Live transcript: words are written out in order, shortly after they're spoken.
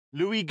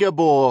Louis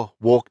Gabor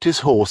walked his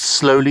horse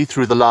slowly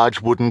through the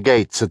large wooden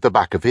gates at the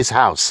back of his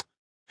house.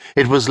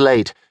 It was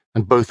late,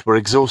 and both were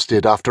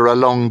exhausted after a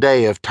long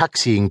day of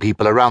taxiing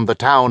people around the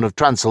town of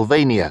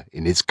Transylvania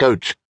in his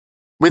coach.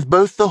 With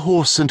both the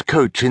horse and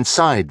coach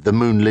inside the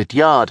moonlit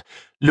yard,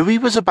 Louis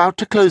was about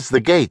to close the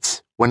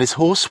gates when his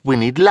horse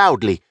whinnied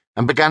loudly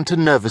and began to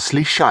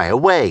nervously shy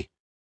away.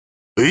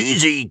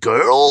 "Easy,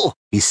 girl,"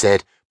 he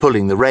said,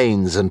 pulling the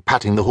reins and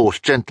patting the horse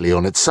gently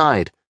on its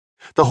side.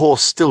 The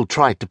horse still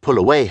tried to pull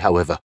away,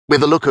 however,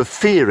 with a look of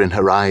fear in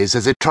her eyes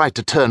as it tried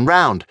to turn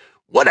round.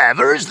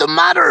 "Whatever's the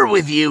matter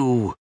with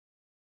you?"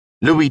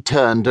 Louis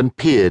turned and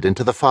peered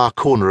into the far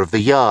corner of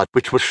the yard,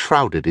 which was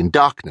shrouded in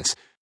darkness,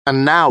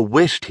 and now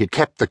wished he'd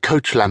kept the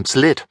coach lamps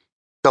lit.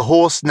 The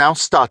horse now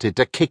started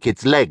to kick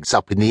its legs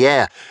up in the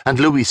air,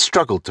 and Louis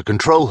struggled to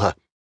control her.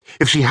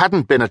 If she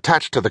hadn't been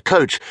attached to the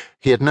coach,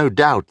 he had no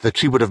doubt that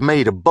she would have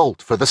made a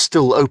bolt for the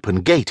still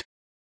open gate.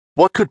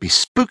 What could be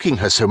spooking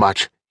her so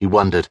much, he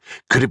wondered.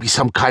 Could it be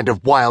some kind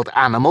of wild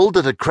animal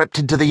that had crept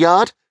into the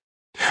yard?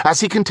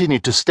 As he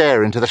continued to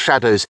stare into the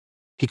shadows,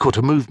 he caught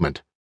a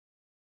movement.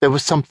 There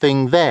was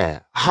something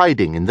there,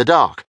 hiding in the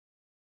dark.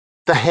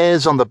 The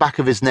hairs on the back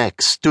of his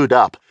neck stood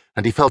up,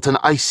 and he felt an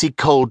icy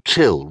cold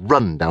chill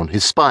run down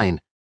his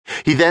spine.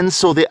 He then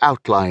saw the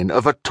outline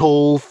of a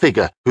tall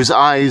figure whose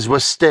eyes were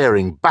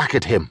staring back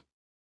at him.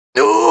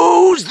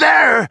 "Who's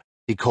there?"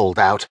 he called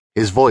out,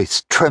 his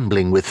voice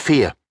trembling with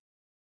fear.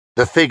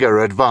 The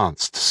figure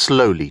advanced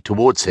slowly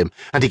towards him,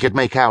 and he could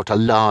make out a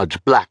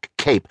large black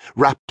cape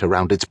wrapped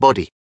around its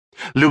body.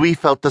 Louis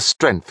felt the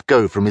strength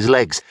go from his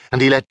legs,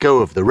 and he let go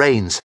of the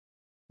reins.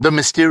 The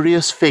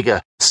mysterious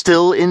figure,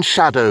 still in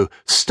shadow,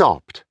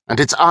 stopped, and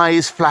its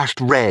eyes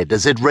flashed red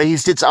as it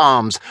raised its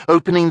arms,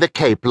 opening the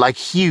cape like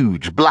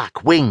huge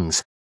black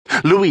wings.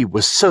 Louis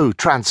was so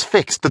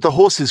transfixed that the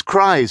horse's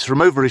cries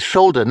from over his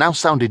shoulder now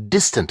sounded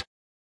distant.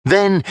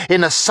 Then,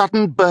 in a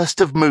sudden burst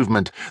of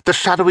movement, the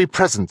shadowy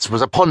presence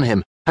was upon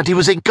him, and he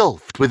was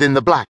engulfed within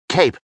the black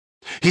cape.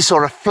 He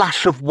saw a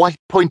flash of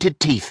white-pointed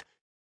teeth.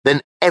 Then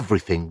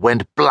everything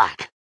went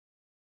black.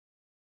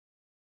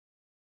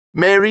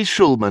 Mary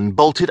Schulman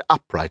bolted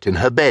upright in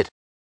her bed.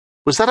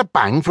 Was that a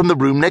bang from the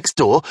room next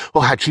door,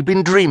 or had she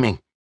been dreaming?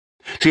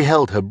 She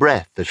held her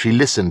breath as she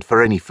listened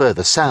for any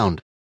further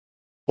sound.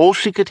 All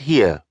she could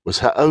hear was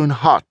her own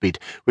heartbeat,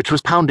 which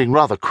was pounding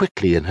rather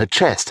quickly in her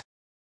chest.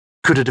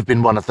 Could it have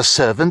been one of the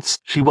servants,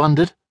 she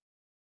wondered?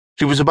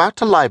 She was about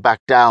to lie back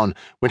down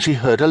when she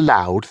heard a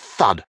loud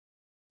thud.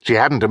 She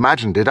hadn't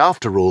imagined it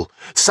after all.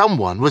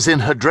 Someone was in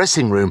her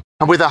dressing room,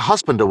 and with her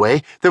husband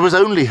away, there was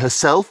only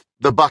herself,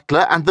 the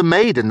butler, and the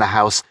maid in the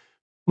house.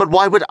 But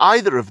why would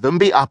either of them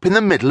be up in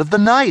the middle of the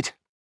night?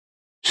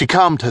 She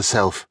calmed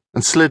herself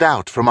and slid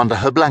out from under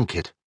her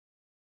blanket.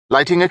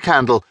 Lighting a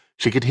candle,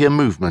 she could hear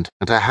movement,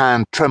 and her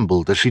hand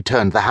trembled as she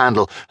turned the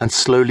handle and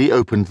slowly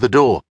opened the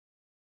door.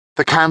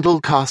 The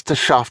candle cast a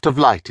shaft of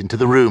light into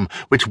the room,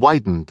 which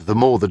widened the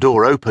more the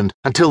door opened,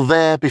 until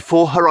there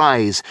before her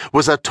eyes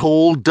was a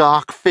tall,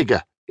 dark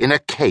figure in a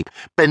cape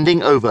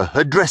bending over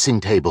her dressing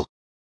table.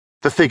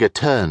 The figure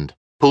turned,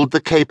 pulled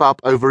the cape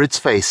up over its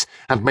face,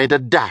 and made a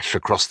dash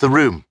across the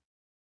room.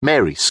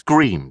 Mary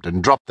screamed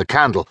and dropped the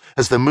candle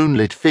as the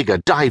moonlit figure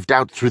dived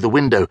out through the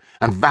window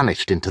and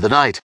vanished into the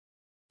night.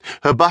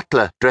 Her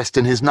butler, dressed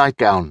in his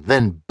nightgown,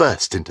 then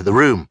burst into the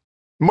room.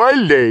 "My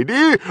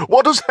lady,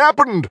 what has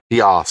happened?"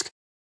 he asked,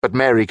 but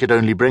Mary could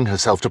only bring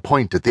herself to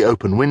point at the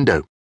open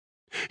window.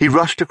 He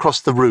rushed across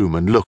the room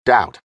and looked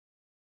out.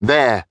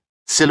 There,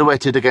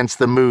 silhouetted against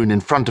the moon in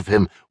front of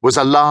him, was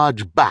a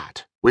large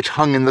bat, which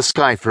hung in the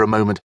sky for a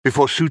moment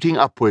before shooting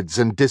upwards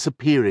and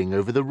disappearing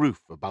over the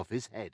roof above his head.